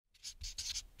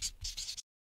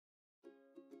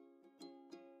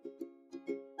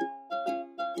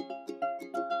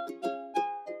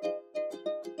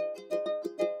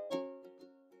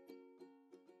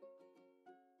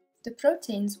The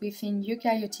proteins within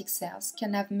eukaryotic cells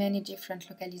can have many different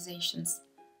localizations.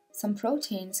 Some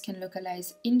proteins can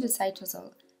localize in the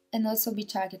cytosol and also be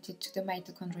targeted to the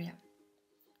mitochondria.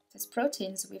 These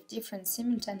proteins with different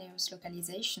simultaneous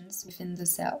localizations within the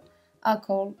cell are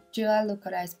called dual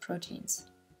localized proteins.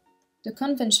 The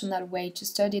conventional way to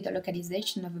study the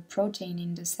localization of a protein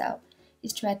in the cell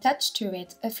is to attach to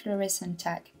it a fluorescent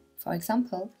tag, for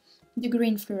example, the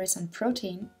green fluorescent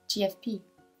protein GFP.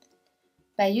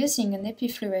 By using an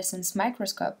epifluorescence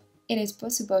microscope, it is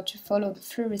possible to follow the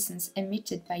fluorescence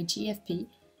emitted by GFP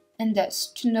and thus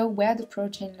to know where the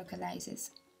protein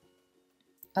localizes.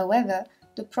 However,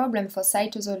 the problem for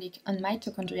cytosolic and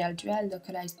mitochondrial dual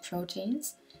localized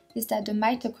proteins is that the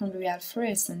mitochondrial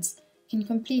fluorescence can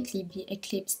completely be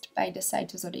eclipsed by the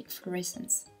cytosolic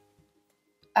fluorescence.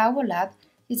 Our lab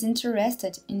is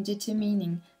interested in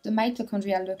determining the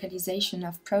mitochondrial localization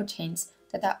of proteins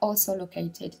that are also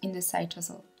located in the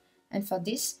cytosol, and for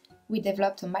this, we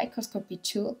developed a microscopy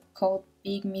tool called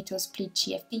Mito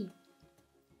Split-GFP.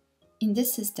 In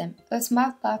this system, a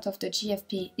small part of the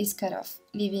GFP is cut off,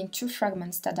 leaving two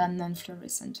fragments that are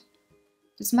non-fluorescent.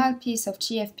 The small piece of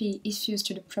GFP is fused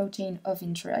to the protein of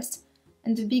interest,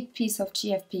 and the big piece of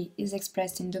GFP is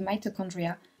expressed in the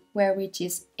mitochondria, where it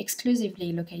is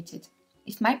exclusively located.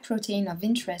 If my protein of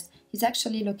interest is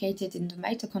actually located in the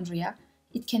mitochondria,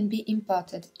 it can be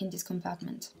imported in this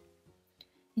compartment.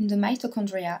 In the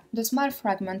mitochondria, the small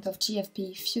fragment of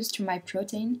GFP fused to my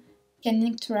protein can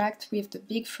interact with the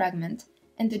big fragment,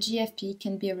 and the GFP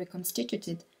can be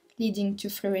reconstituted, leading to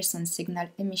fluorescence signal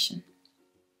emission.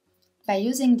 By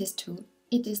using this tool,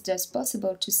 it is thus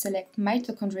possible to select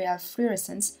mitochondrial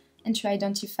fluorescence and to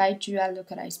identify dual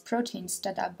localized proteins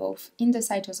that are both in the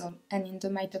cytosol and in the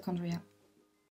mitochondria.